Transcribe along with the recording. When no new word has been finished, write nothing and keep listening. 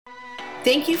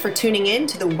Thank you for tuning in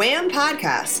to the WHAM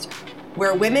podcast,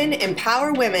 where women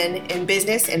empower women in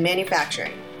business and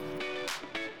manufacturing.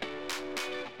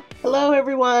 Hello,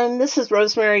 everyone. This is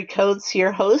Rosemary Coates,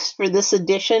 your host for this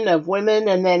edition of Women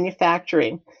in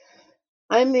Manufacturing.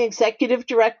 I'm the Executive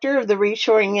Director of the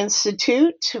Reshoring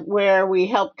Institute, where we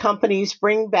help companies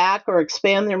bring back or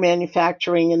expand their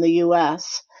manufacturing in the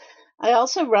U.S. I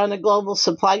also run a global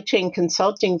supply chain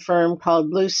consulting firm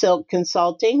called Blue Silk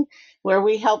Consulting, where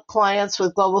we help clients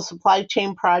with global supply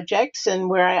chain projects and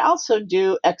where I also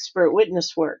do expert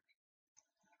witness work.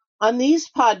 On these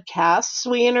podcasts,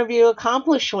 we interview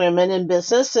accomplished women in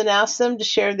business and ask them to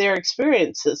share their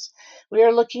experiences. We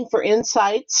are looking for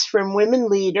insights from women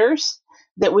leaders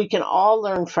that we can all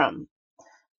learn from.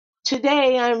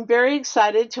 Today, I'm very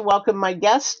excited to welcome my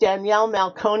guest, Danielle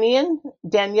Malconian.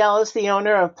 Danielle is the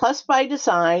owner of Plus by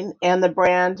Design and the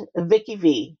brand Vicky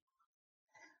V.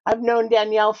 I've known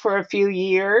Danielle for a few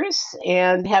years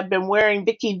and have been wearing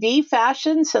Vicky V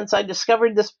fashion since I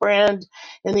discovered this brand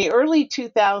in the early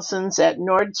 2000s at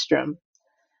Nordstrom.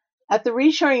 At the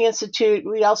Reshoring Institute,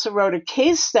 we also wrote a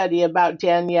case study about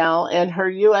Danielle and her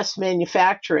U.S.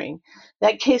 manufacturing.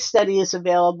 That case study is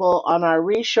available on our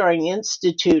Reshoring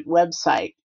Institute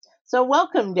website. So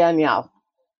welcome, Danielle.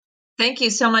 Thank you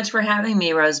so much for having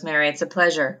me, Rosemary. It's a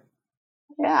pleasure.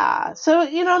 Yeah. So,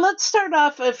 let's start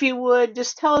off, if you would,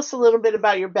 just tell us a little bit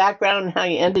about your background and how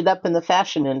you ended up in the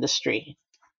fashion industry.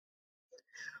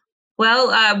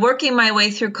 Well, working my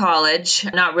way through college,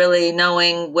 not really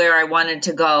knowing where I wanted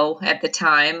to go at the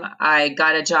time, I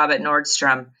got a job at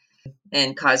Nordstrom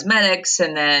in cosmetics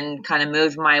and then kind of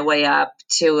moved my way up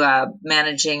to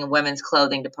managing a women's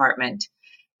clothing department.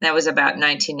 That was about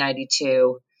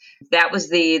 1992. That was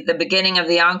the beginning of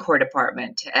the Encore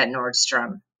department at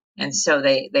Nordstrom. And so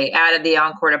they added the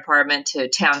Encore department to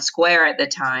Town Square at the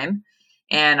time,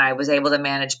 and I was able to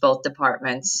manage both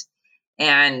departments.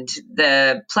 And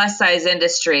the plus size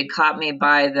industry caught me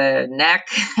by the neck,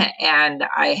 and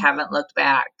I haven't looked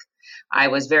back. I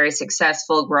was very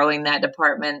successful growing that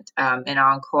department in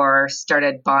Encore,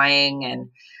 started buying and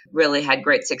really had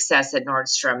great success at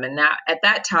Nordstrom. And at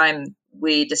that time,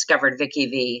 we discovered Vicky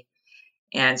V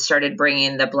and started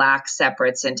bringing the black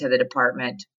separates into the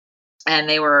department. And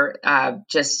they were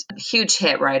just a huge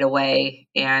hit right away.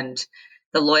 And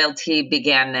the loyalty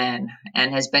began then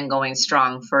and has been going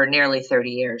strong for nearly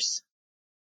 30 years.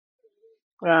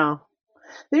 Wow.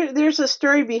 There's a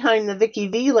story behind the Vicky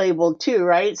V label too,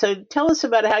 right? So tell us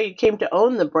about how you came to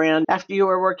own the brand after you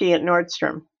were working at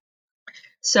Nordstrom.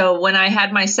 So when I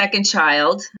had my second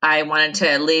child, I wanted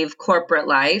to leave corporate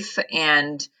life.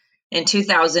 And in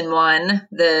 2001,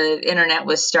 the internet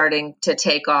was starting to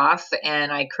take off,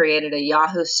 and I created a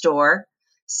Yahoo store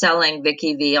selling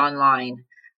Vicky V online.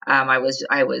 I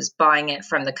was buying it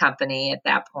from the company at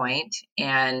that point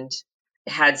and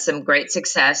had some great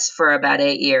success for about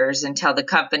 8 years until the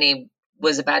company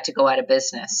was about to go out of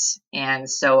business. And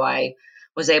so I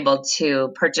was able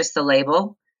to purchase the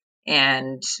label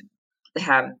and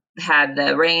have had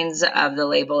the reins of the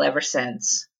label ever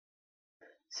since.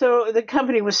 So the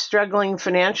company was struggling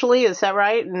financially, is that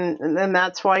right? And then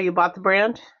that's why you bought the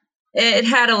brand? It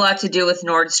had a lot to do with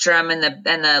Nordstrom and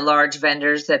the large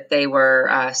vendors that they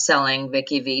were selling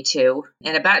Vicky V to.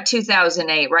 In about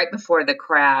 2008, right before the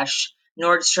crash,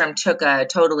 Nordstrom took a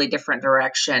totally different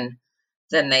direction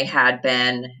than they had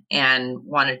been and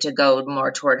wanted to go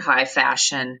more toward high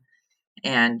fashion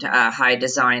and high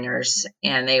designers.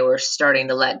 And they were starting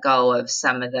to let go of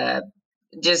some of the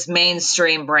just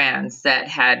mainstream brands that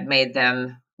had made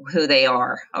them who they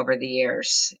are over the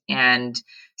years. And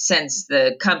since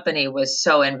the company was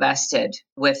so invested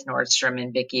with Nordstrom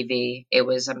and Vicky V, it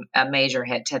was a major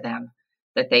hit to them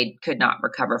that they could not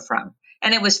recover from.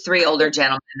 And it was 3 older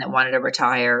gentlemen that wanted to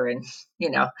retire, and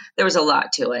there was a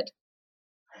lot to it.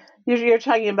 You're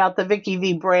talking about the Vicky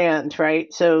V brand,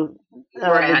 right? So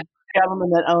brand. The gentleman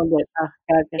that owned it.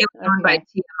 Gotcha. It was owned by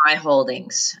TMI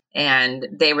Holdings, and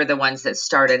they were the ones that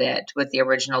started it with the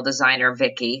original designer,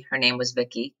 Vicky. Her name was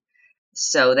Vicky.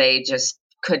 So they just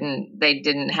they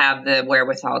didn't have the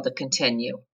wherewithal to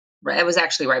continue. It was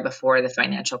actually right before the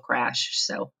financial crash.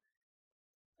 So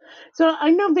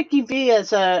I know Vicky V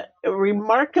has a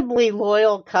remarkably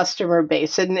loyal customer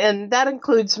base, and that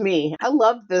includes me. I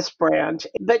love this brand,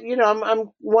 but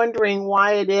I'm wondering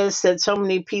why it is that so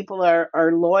many people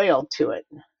are loyal to it.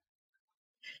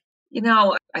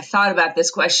 I thought about this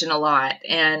question a lot,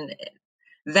 and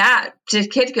that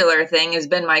particular thing has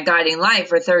been my guiding light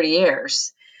for 30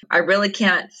 years. I really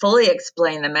can't fully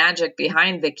explain the magic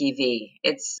behind Vicky V.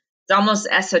 It's almost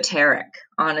esoteric,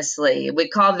 honestly. We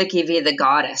call Vicky V the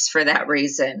goddess for that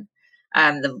reason.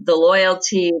 The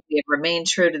loyalty, we remain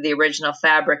true to the original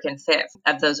fabric and fit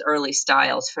of those early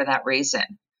styles for that reason,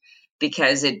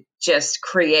 because it just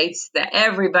creates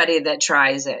everybody that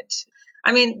tries it.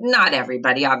 I mean, not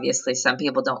everybody, obviously. Some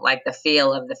people don't like the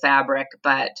feel of the fabric,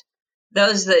 but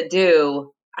those that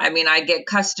do, I mean, I get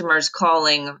customers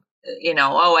calling,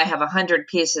 oh, I have 100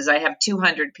 pieces, I have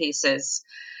 200 pieces.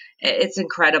 It's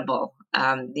incredible,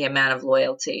 the amount of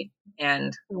loyalty.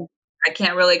 And I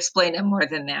can't really explain it more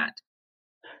than that.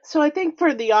 So I think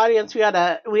for the audience, we ought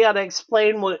to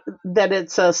explain that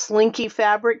it's a slinky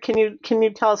fabric. Can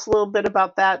you tell us a little bit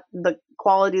about that, the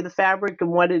quality of the fabric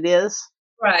and what it is?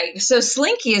 Right. So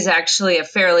Slinky is actually a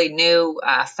fairly new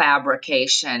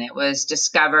fabrication. It was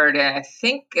discovered, I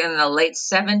think, in the late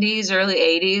 70s, early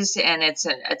 80s, and it's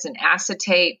an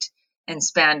acetate and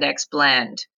spandex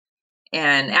blend.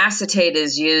 And acetate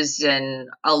is used in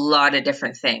a lot of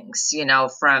different things,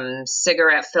 from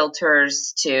cigarette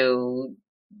filters to,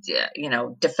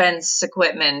 defense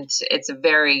equipment. It's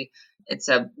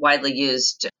a widely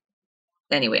used.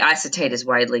 Anyway, acetate is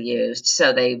widely used.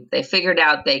 So they figured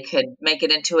out they could make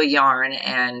it into a yarn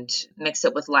and mix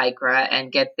it with Lycra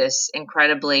and get this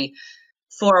incredibly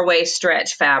four-way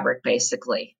stretch fabric,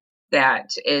 basically,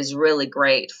 that is really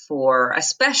great for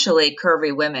especially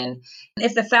curvy women.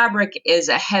 If the fabric is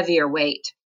a heavier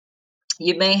weight,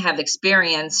 you may have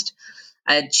experienced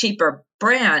a cheaper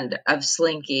brand of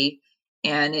Slinky,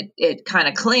 and it kind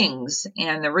of clings.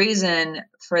 And the reason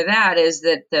for that is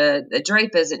that the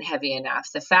drape isn't heavy enough.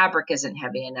 The fabric isn't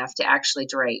heavy enough to actually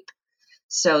drape.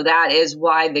 So that is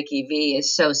why Vicky V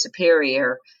is so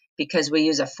superior, because we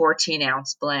use a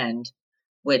 14-ounce blend,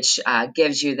 which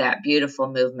gives you that beautiful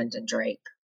movement and drape.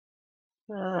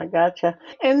 Gotcha.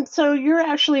 And so you're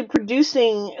actually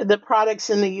producing the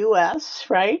products in the U.S.,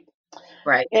 right?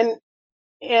 Right.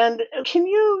 And can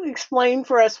you explain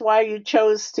for us why you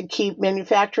chose to keep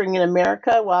manufacturing in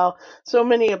America while so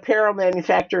many apparel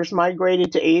manufacturers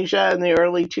migrated to Asia in the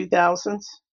early 2000s?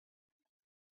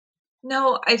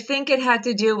 No, I think it had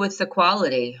to do with the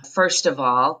quality, first of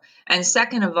all. And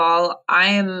second of all,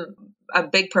 I am a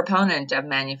big proponent of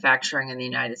manufacturing in the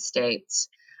United States.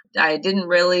 I didn't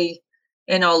really,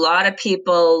 a lot of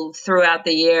people throughout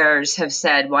the years have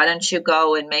said, why don't you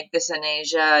go and make this in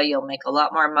Asia? You'll make a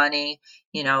lot more money.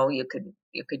 You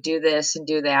could do this and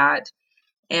do that.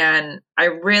 And I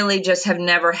really just have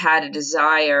never had a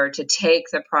desire to take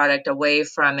the product away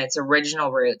from its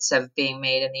original roots of being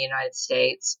made in the United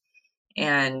States.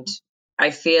 And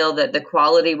I feel that the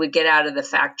quality we get out of the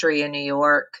factory in New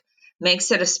York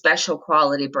makes it a special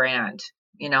quality brand.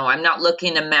 I'm not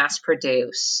looking to mass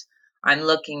produce. I'm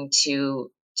looking to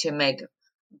make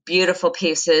beautiful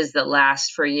pieces that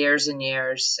last for years and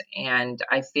years. And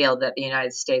I feel that the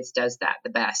United States does that the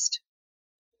best.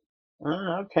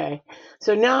 Okay.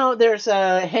 So now there's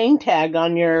a hang tag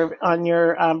on your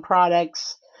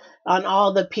products, on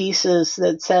all the pieces,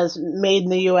 that says "Made in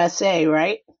the USA,"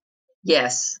 right?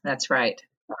 Yes, that's right.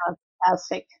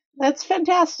 Fantastic. That's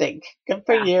fantastic. Good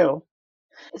for Yeah. you.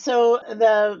 So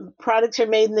the products are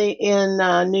made in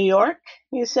New York,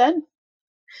 you said?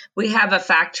 We have a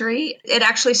factory. It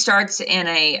actually starts in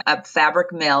a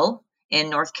fabric mill in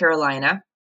North Carolina,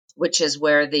 which is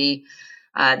where the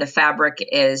fabric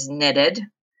is knitted.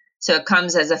 So it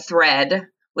comes as a thread.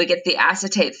 We get the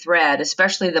acetate thread,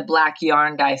 especially the black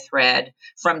yarn dye thread,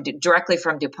 directly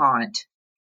from DuPont.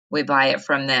 We buy it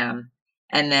from them.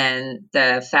 And then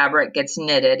the fabric gets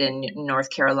knitted in North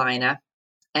Carolina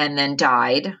and then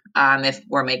dyed if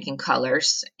we're making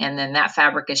colors. And then that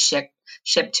fabric is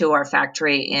shipped to our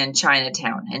factory in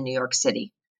Chinatown in New York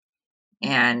City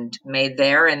and made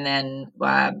there, and then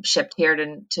shipped here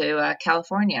to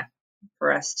California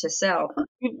for us to sell.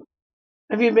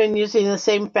 Have you been using the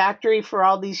same factory for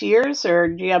all these years, or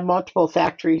do you have multiple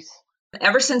factories?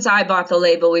 Ever since I bought the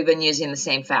label, we've been using the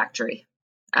same factory,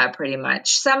 pretty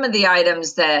much. Some of the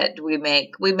items that we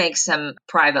make some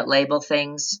private label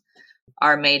things,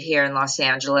 are made here in Los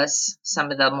Angeles. Some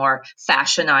of the more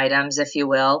fashion items, if you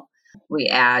will, we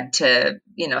add to,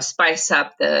 spice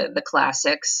up the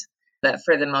classics. But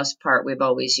for the most part, we've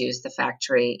always used the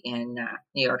factory in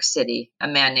New York City. A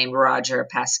man named Roger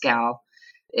Pascal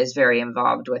is very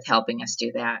involved with helping us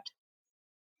do that.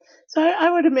 So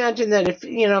I would imagine that if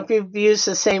you've used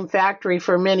the same factory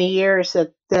for many years,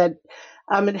 that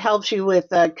it helps you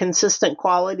with consistent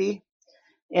quality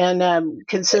and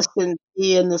consistency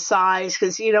in the size,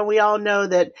 because we all know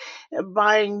that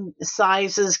buying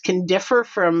sizes can differ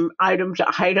from item to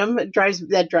item.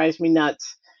 That drives me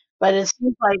nuts. But it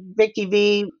seems like Vicky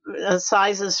V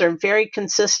sizes are very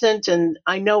consistent, and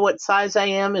I know what size I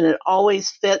am, and it always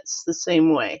fits the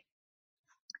same way.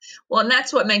 Well, and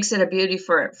that's what makes it a beauty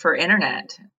for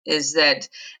internet is that,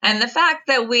 and the fact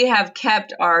that we have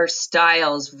kept our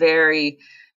styles very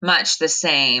much the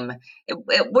same.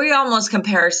 We almost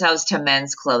compare ourselves to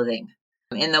men's clothing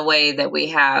in the way that we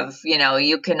have,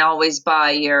 you can always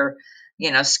buy your,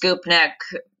 scoop neck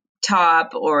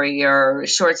top or your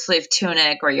short sleeve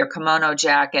tunic or your kimono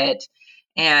jacket.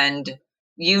 And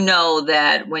you know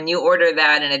that when you order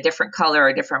that in a different color or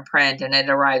a different print and it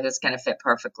arrives, it's going to fit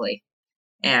perfectly.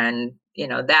 And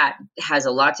that has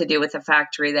a lot to do with the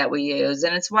factory that we use,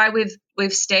 and it's why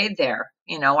we've stayed there.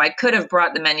 I could have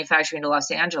brought the manufacturing to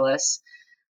Los Angeles,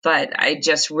 but I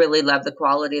just really love the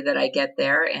quality that I get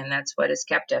there, and that's what has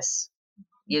kept us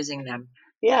using them.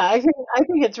 Yeah, I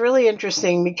think it's really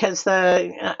interesting because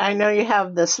I know you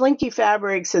have the slinky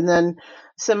fabrics and then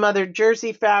some other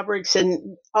jersey fabrics,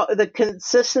 and the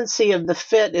consistency of the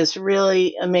fit is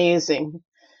really amazing.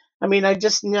 I mean, I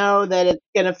just know that it's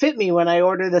going to fit me when I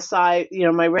order the size,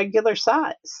 my regular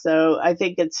size. So I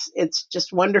think it's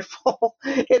just wonderful.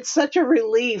 It's such a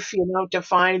relief, to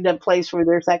find a place where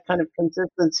there's that kind of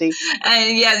consistency.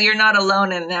 And yeah, you're not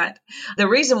alone in that. The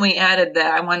reason we added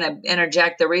I want to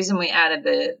interject, the reason we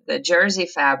added the jersey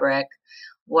fabric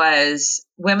was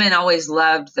women always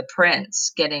loved the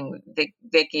prints, getting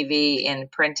Vicky V in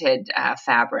printed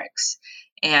fabrics.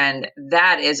 And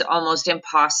that is almost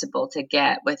impossible to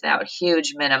get without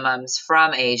huge minimums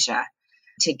from Asia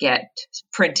to get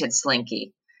printed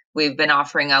slinky. We've been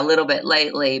offering a little bit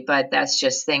lately, but that's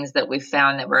just things that we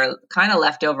found that were kind of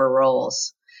leftover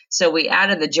rolls. So we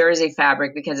added the jersey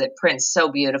fabric because it prints so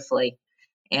beautifully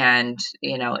and,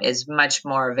 is much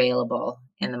more available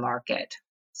in the market.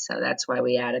 So that's why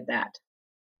we added that.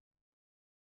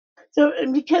 So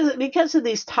because of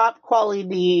these top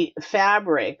quality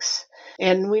fabrics,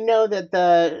 and we know that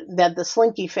the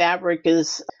slinky fabric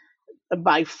is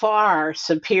by far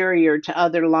superior to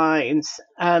other lines.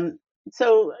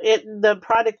 So the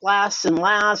product lasts and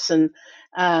lasts,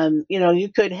 and you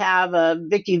could have a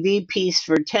Vicky V piece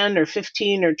for 10 or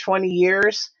 15 or 20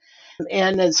 years,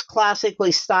 and it's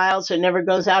classically styled, so it never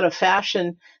goes out of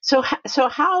fashion. So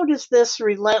how does this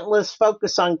relentless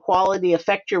focus on quality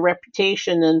affect your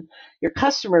reputation and your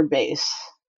customer base?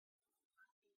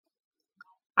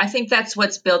 I think that's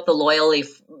what's built the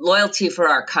loyalty for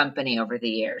our company over the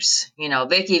years.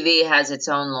 Vicky V has its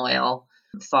own loyal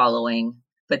following,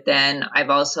 but then I've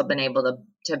also been able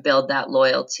to build that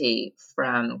loyalty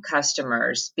from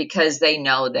customers because they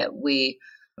know that we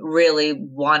really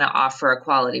want to offer a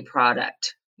quality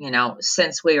product.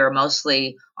 Since we are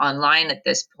mostly online at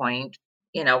this point,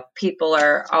 people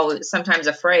are always sometimes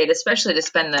afraid, especially to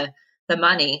spend the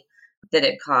money that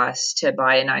it costs to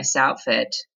buy a nice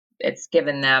outfit. It's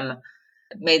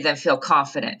made them feel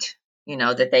confident,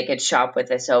 that they could shop with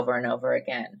us over and over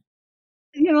again.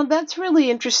 That's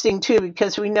really interesting too,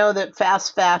 because we know that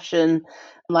fast fashion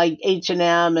like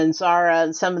H&M and Zara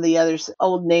and some of the others,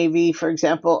 Old Navy, for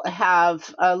example,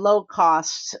 have low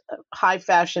cost, high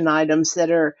fashion items that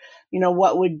are,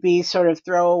 what would be sort of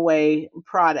throwaway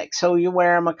products. So you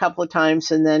wear them a couple of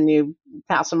times and then you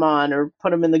pass them on or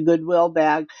put them in the Goodwill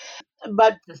bag.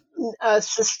 But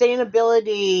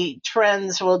sustainability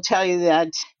trends will tell you that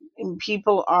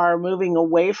people are moving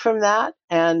away from that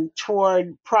and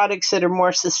toward products that are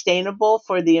more sustainable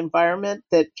for the environment,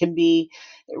 that can be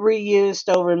reused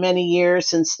over many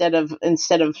years instead of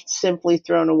simply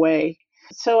thrown away.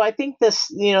 So I think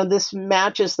this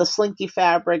matches the slinky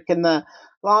fabric and the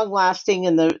long lasting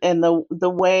and the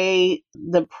way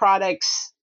the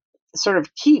products sort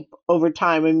of keep over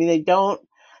time. I mean, they don't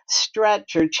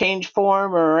stretch or change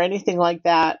form or anything like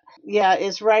that. Yeah,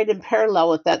 is right in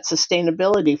parallel with that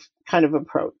sustainability kind of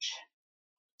approach.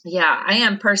 Yeah, I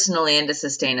am personally into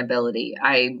sustainability.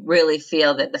 I really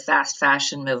feel that the fast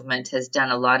fashion movement has done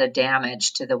a lot of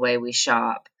damage to the way we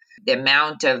shop. The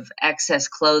amount of excess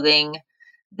clothing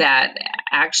that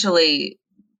actually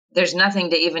there's nothing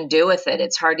to even do with it.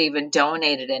 It's hard to even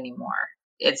donate it anymore.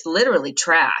 It's literally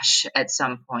trash at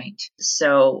some point.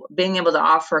 So being able to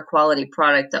offer a quality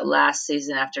product that lasts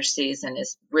season after season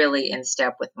is really in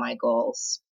step with my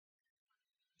goals.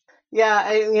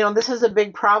 Yeah, this is a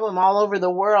big problem all over the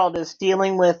world, is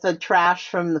dealing with the trash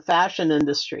from the fashion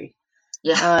industry.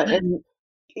 Yeah. And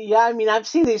yeah, I mean, I've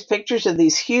seen these pictures of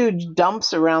these huge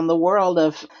dumps around the world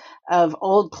of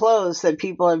old clothes that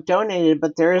people have donated,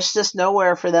 but there is just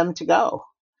nowhere for them to go.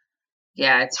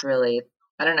 Yeah, it's really,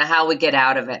 I don't know how we get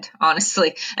out of it,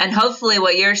 honestly. And hopefully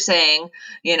what you're saying,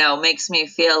 makes me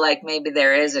feel like maybe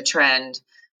there is a trend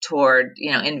toward,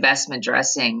 investment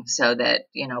dressing so that,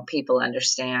 people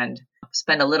understand.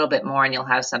 Spend a little bit more and you'll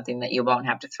have something that you won't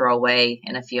have to throw away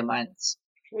in a few months.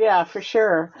 Yeah, for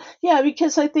sure. Yeah,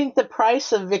 because I think the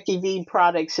price of Vicky V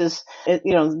products is,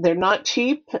 they're not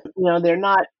cheap. They're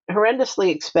not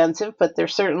horrendously expensive, but they're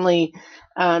certainly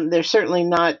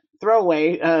not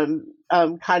throwaway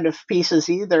kind of pieces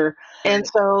either. And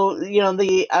Right. so,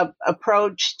 the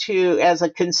approach to as a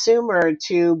consumer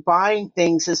to buying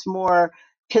things is more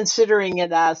considering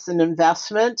it as an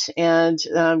investment and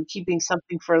keeping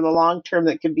something for the long term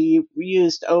that can be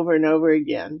used over and over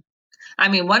again. I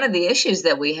mean, one of the issues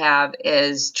that we have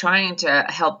is trying to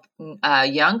help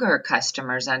younger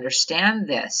customers understand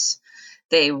this.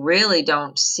 They really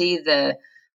don't see the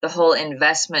whole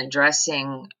investment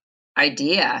dressing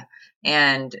idea.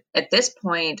 And at this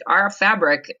point, our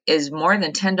fabric is more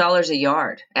than $10 a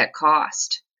yard at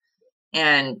cost.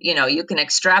 And, you can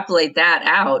extrapolate that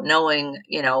out knowing,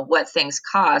 what things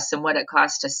cost and what it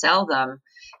costs to sell them.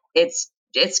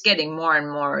 It's getting more and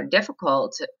more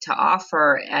difficult to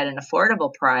offer at an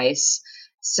affordable price.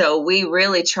 So we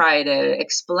really try to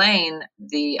explain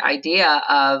the idea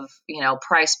of,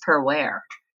 price per wear.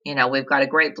 We've got a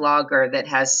great blogger that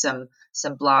has some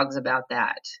blogs about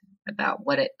that, about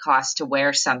what it costs to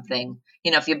wear something.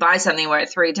 If you buy something, wear it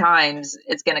 3 times,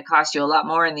 it's going to cost you a lot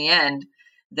more in the end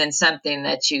than something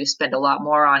that you spend a lot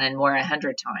more on and wear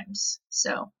 100 times.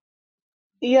 So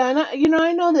Yeah, and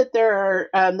I know that there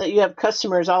are that you have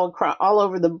customers all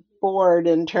over the board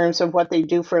in terms of what they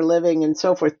do for a living and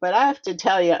so forth. But I have to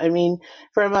tell you, I mean,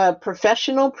 from a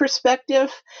professional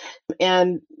perspective,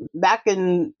 and back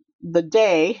in the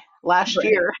day last right.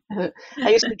 year, I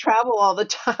used to travel all the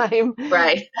time,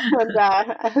 Right. and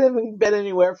I haven't been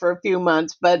anywhere for a few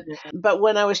months. But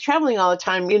when I was traveling all the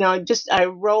time, I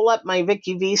roll up my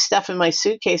Vicky V stuff in my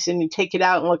suitcase, and you take it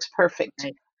out, and it looks perfect.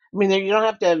 Right. I mean, you don't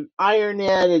have to iron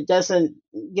it; it doesn't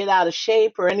get out of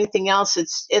shape or anything else.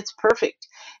 It's perfect.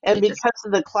 And It just because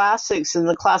of the classics and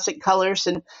the classic colors,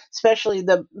 and especially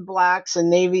the blacks and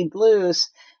navy blues,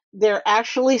 they're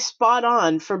actually spot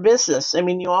on for business. I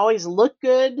mean, you always look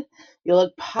good, you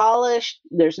look polished,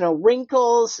 there's no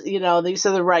wrinkles, these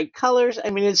are the right colors.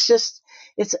 I mean,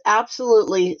 it's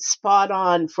absolutely spot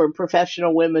on for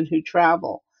professional women who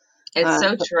travel. It's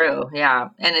so So true. Yeah.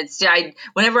 And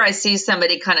whenever I see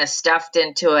somebody kind of stuffed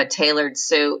into a tailored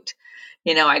suit,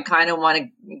 I kind of want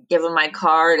to give them my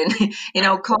card and,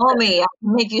 call me. I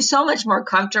can make you so much more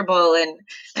comfortable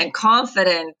and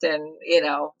confident. And,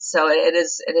 so it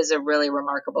is a really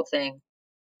remarkable thing.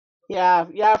 yeah,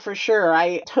 yeah, for sure.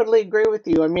 I totally agree with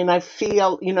you. I mean, I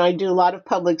feel, I do a lot of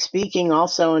public speaking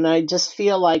also, and I just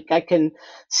feel like I can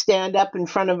stand up in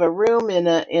front of a room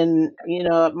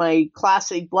my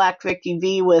classic black Vicky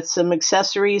V with some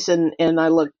accessories, and I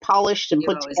look polished and You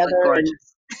put always look together, and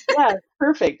gorgeous. yeah, it's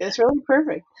perfect. It's really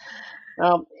perfect.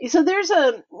 So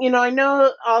I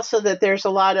know also that there's a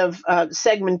lot of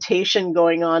segmentation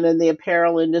going on in the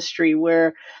apparel industry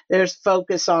where there's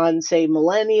focus on, say,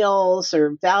 millennials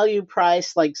or value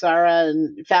price like Zara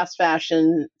and fast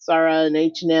fashion, Zara and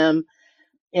H&M,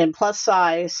 and plus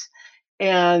size,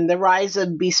 and the rise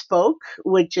of bespoke,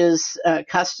 which is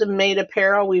custom made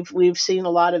apparel. We've seen a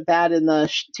lot of that in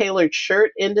the tailored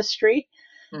shirt industry.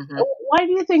 Hmm. Why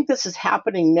do you think this is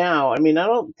happening now? I mean, I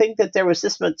don't think that there was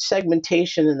this much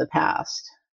segmentation in the past.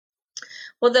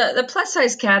 Well, the plus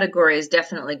size category is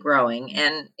definitely growing,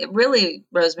 and it really,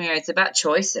 Rosemary, it's about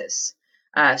choices.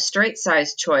 Straight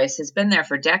size choice has been there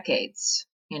for decades.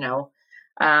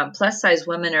 Plus size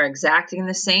women are exacting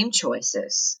the same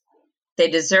choices. They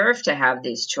deserve to have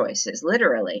these choices,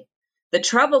 literally. The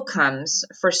trouble comes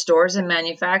for stores and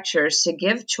manufacturers to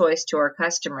give choice to our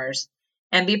customers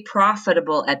and be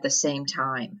profitable at the same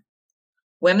time.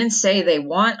 Women say they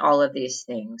want all of these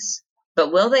things,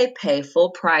 but will they pay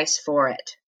full price for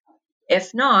it?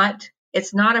 If not,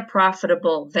 it's not a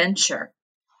profitable venture.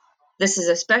 This is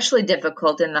especially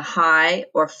difficult in the high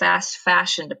or fast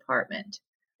fashion department.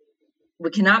 We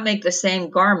cannot make the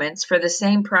same garments for the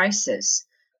same prices.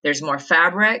 There's more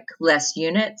fabric, less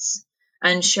units,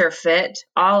 unsure fit,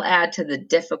 all add to the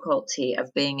difficulty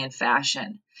of being in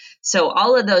fashion. So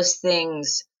all of those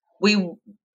things, we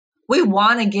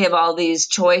want to give all these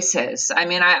choices. I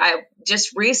mean, I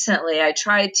just recently I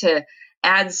tried to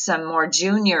add some more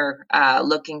junior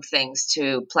looking things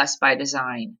to Plus by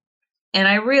Design, and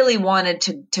I really wanted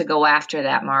to go after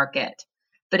that market,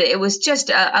 but it was just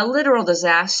a literal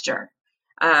disaster.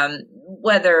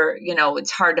 Whether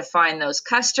it's hard to find those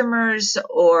customers,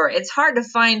 or it's hard to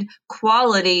find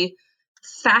quality,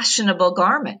 fashionable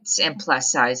garments in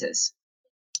plus sizes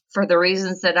for the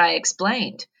reasons that I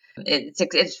explained.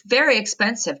 It's very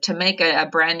expensive to make a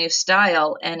brand new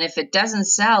style, and if it doesn't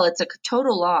sell, it's a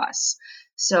total loss.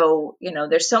 So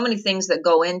there's so many things that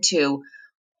go into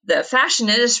the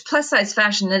plus size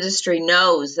fashion industry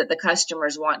knows that the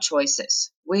customers want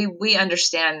choices. We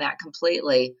understand that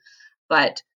completely,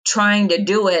 but trying to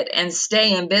do it and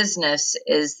stay in business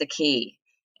is the key.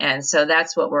 And so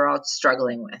that's what we're all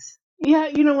struggling with. Yeah,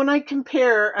 when I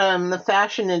compare the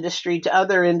fashion industry to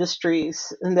other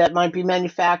industries that might be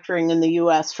manufacturing in the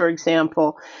U.S., for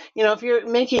example, if you're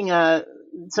making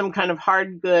some kind of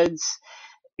hard goods,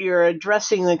 you're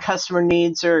addressing the customer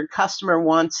needs or customer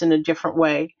wants in a different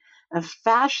way.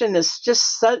 Fashion is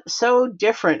just so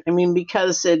different. I mean,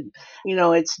 because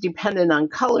it's dependent on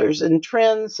colors and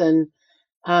trends and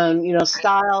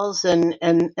styles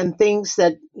and things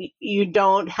that you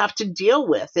don't have to deal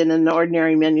with in an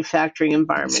ordinary manufacturing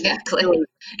environment. Exactly. Really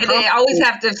and they always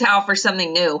have to offer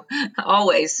something new,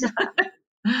 always.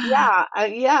 Yeah,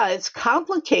 it's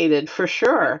complicated for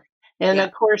sure. And Yeah.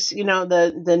 of course,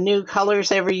 the new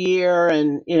colors every year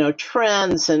and,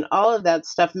 trends and all of that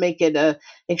stuff make it a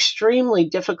extremely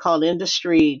difficult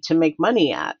industry to make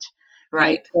money at.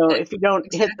 Right. So if you don't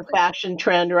hit the Exactly. fashion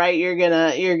trend, right, you're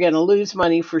gonna lose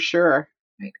money for sure.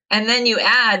 Right. And then you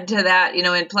add to that,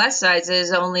 in plus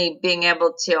sizes, only being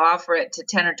able to offer it to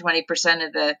 10 or 20%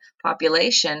 of the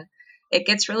population, it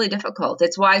gets really difficult.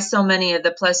 It's why so many of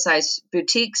the plus size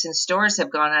boutiques and stores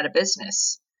have gone out of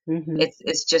business. Hmm.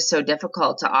 It's just so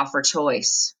difficult to offer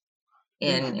choice Hmm.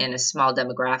 in a small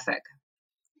demographic.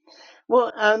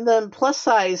 Well, the plus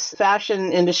size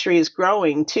fashion industry is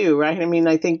growing too, right? I mean,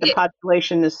 I think the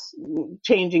population is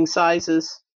changing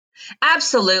sizes.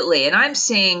 Absolutely. And I'm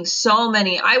seeing so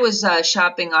many. I was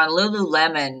shopping on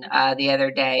Lululemon the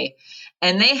other day,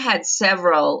 and they had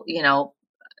several,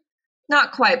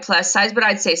 not quite plus size, but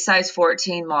I'd say size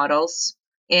 14 models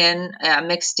in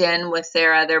mixed in with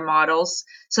their other models.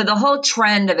 So the whole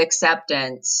trend of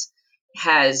acceptance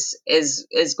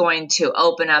is going to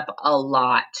open up a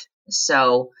lot.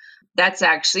 So that's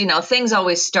actually, things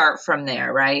always start from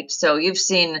there, right? So you've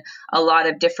seen a lot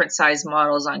of different size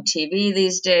models on TV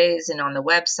these days and on the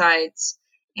websites,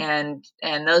 and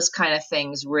those kind of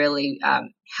things really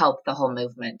help the whole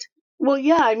movement. Well,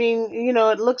 yeah, I mean,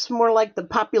 it looks more like the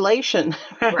population,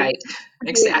 right? Right. You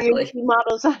Exactly. see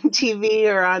models on TV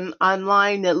or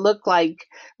online that look like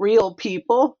real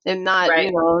people and not,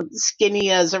 Right. skinny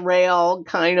as a rail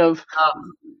kind of,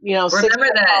 Oh, 6 remember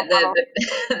foot tall model.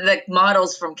 the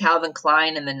models from Calvin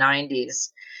Klein in the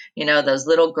 90s? Those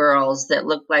little girls that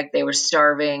looked like they were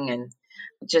starving, and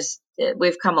just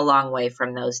we've come a long way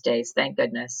from those days, thank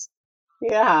goodness.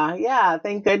 Yeah, yeah,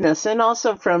 thank goodness. And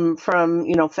also from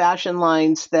fashion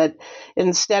lines that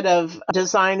instead of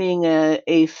designing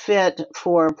a fit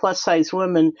for plus size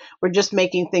women, we're just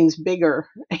making things bigger,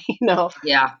 you know.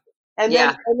 Yeah. And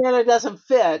then Yeah. it doesn't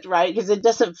fit, right? Because it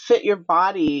doesn't fit your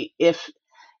body if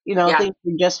Yeah. things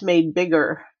are just made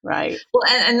bigger, right? Well,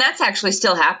 and that's actually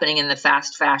still happening in the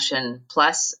fast fashion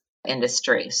plus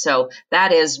industry. So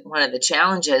that is one of the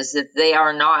challenges, that they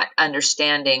are not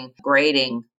understanding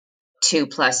grading to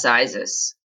plus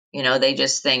sizes. They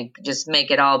just think, just make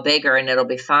it all bigger and it'll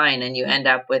be fine. And you end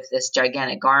up with this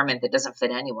gigantic garment that doesn't fit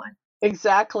anyone.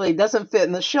 Exactly. It doesn't fit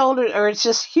in the shoulder or it's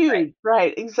just Right. huge,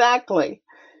 right? Exactly.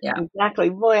 Yeah. Exactly.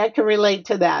 Boy, I can relate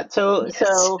to that. So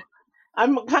Yes.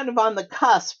 I'm kind of on the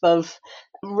cusp of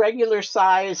regular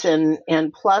size and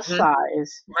plus Mhm.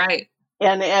 size. Right.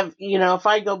 And if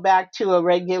I go back to a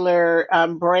regular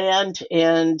brand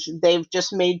and they've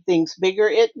just made things bigger,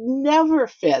 it never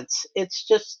fits. It's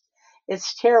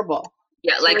terrible.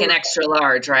 Yeah, It's like really, an extra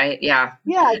large, right? Yeah.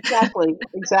 yeah, exactly,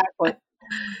 exactly.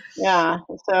 Yeah.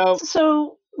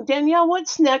 So Danielle,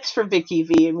 what's next for Vicky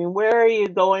V? I mean, where are you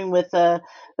going with the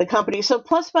company? So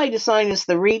Plus by Design is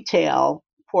the retail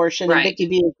portion, and Right. Vicky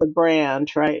V is the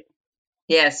brand, right?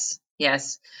 Yes.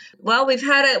 Yes. Well, we've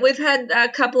had a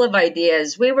couple of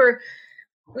ideas. We were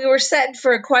set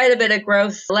for quite a bit of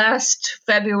growth last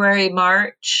February,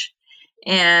 March,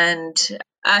 and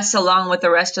us, along with the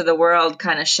rest of the world,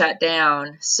 kind of shut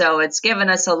down. So it's given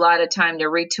us a lot of time to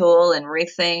retool and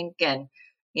rethink, and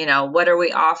what are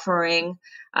we offering.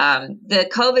 The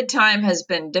COVID time has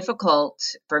been difficult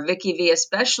for Vicky V,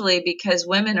 especially because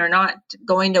women are not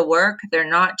going to work, they're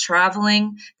not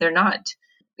traveling, they're not,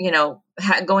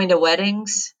 going to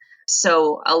weddings.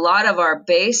 So a lot of our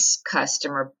base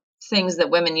customer, things that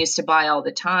women used to buy all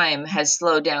the time, has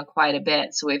slowed down quite a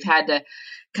bit. So we've had to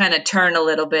kind of turn a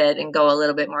little bit and go a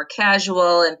little bit more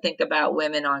casual and think about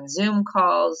women on Zoom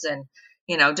calls and,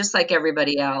 just like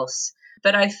everybody else.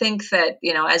 But I think that,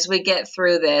 as we get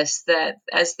through this, that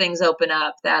as things open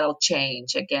up, that'll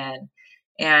change again.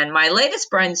 And my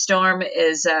latest brainstorm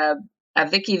is a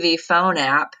Vicky V phone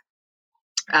app.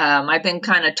 I've been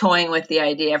kind of toying with the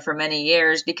idea for many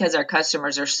years because our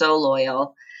customers are so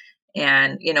loyal.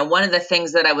 And, one of the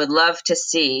things that I would love to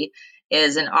see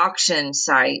is an auction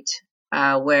site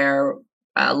where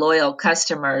loyal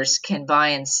customers can buy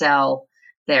and sell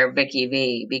their Vicky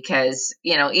V, because,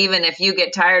 even if you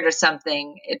get tired or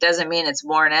something, it doesn't mean it's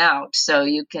worn out. So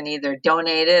you can either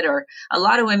donate it, or a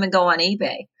lot of women go on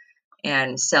eBay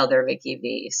and sell their Vicky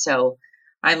V. So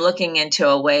I'm looking into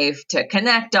a way to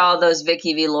connect all those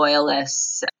Vicky V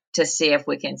loyalists to see if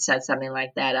we can set something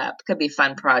like that up. Could be a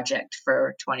fun project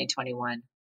for 2021.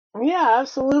 Yeah,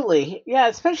 absolutely. Yeah,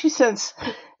 especially since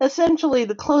essentially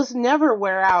the clothes never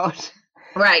wear out.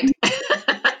 Right.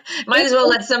 Might as well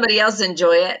let somebody else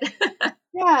enjoy it.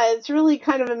 Yeah, it's really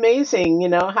kind of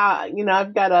amazing, how,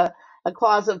 I've got a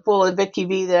closet full of Vicky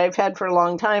V that I've had for a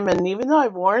long time. And even though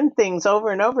I've worn things over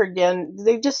and over again,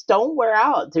 they just don't wear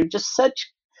out. They're just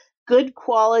such good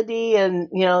quality. And,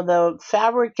 the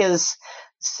fabric is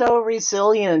so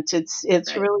resilient. It's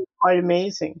right. Really quite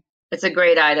amazing. It's a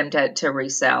great item to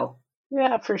resell.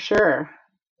 Yeah, for sure.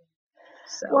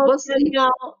 So we'll see.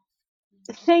 Danielle,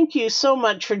 thank you so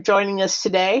much for joining us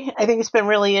today. I think it's been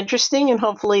really interesting and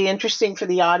hopefully interesting for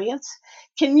the audience.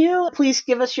 Can you please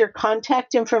give us your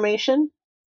contact information?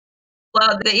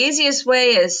 Well, the easiest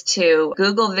way is to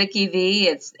Google Vicky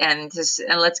V. And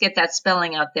let's get that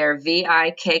spelling out there.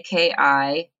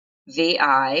 VIKKIVI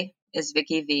is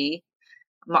Vicky V.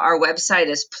 Our website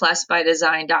is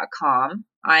plusbydesign.com.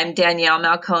 I'm Danielle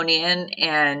Malconian,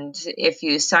 and if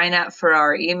you sign up for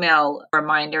our email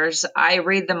reminders, I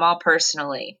read them all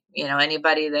personally.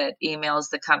 Anybody that emails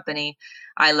the company,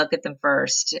 I look at them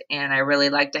first, and I really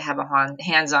like to have a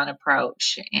hands-on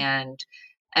approach, and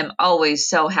I'm always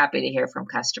so happy to hear from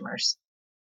customers.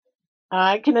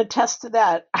 I can attest to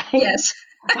that. Yes.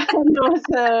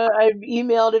 I've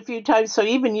emailed a few times. So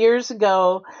even years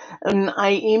ago,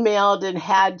 I emailed and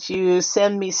had to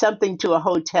send me something to a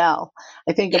hotel.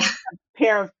 I think a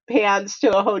pair of pants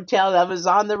to a hotel that was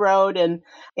on the road. And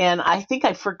I think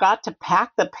I forgot to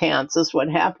pack the pants is what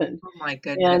happened. Oh, my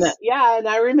goodness. And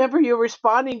I remember you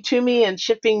responding to me and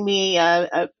shipping me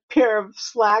a pair of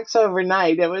slacks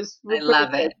overnight. It was I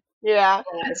love it. Yeah.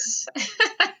 Yes.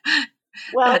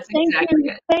 Well,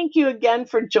 thank you again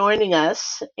for joining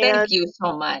us. Thank you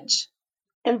so much.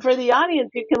 And for the audience,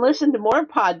 you can listen to more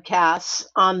podcasts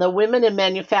on the Women in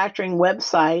Manufacturing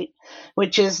website,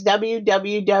 which is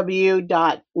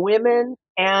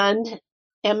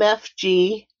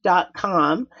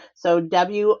www.womenandmfg.com. So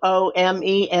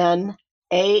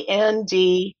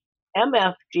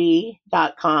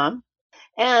WOMENANDMFG.com.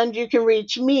 And you can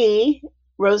reach me,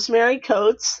 Rosemary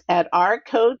Coates, at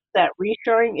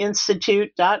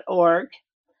rcoates@reshoringinstitute.org,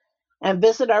 and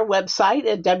visit our website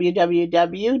at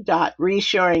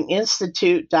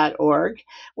www.reshoringinstitute.org,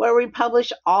 where we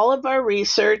publish all of our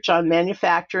research on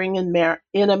manufacturing in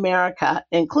America,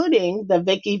 including the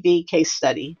Vicky V case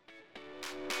study.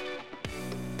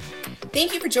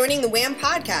 Thank you for joining the WHAM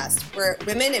podcast, where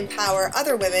women empower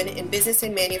other women in business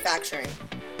and manufacturing.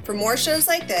 For more shows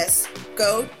like this,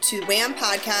 go to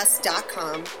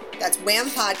whampodcast.com. That's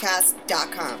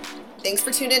whampodcast.com. Thanks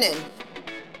for tuning in.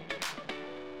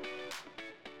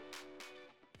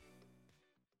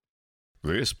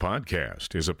 This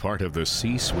podcast is a part of the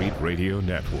C-Suite Radio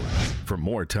Network. For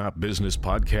more top business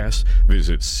podcasts,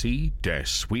 visit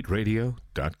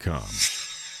c-suiteradio.com.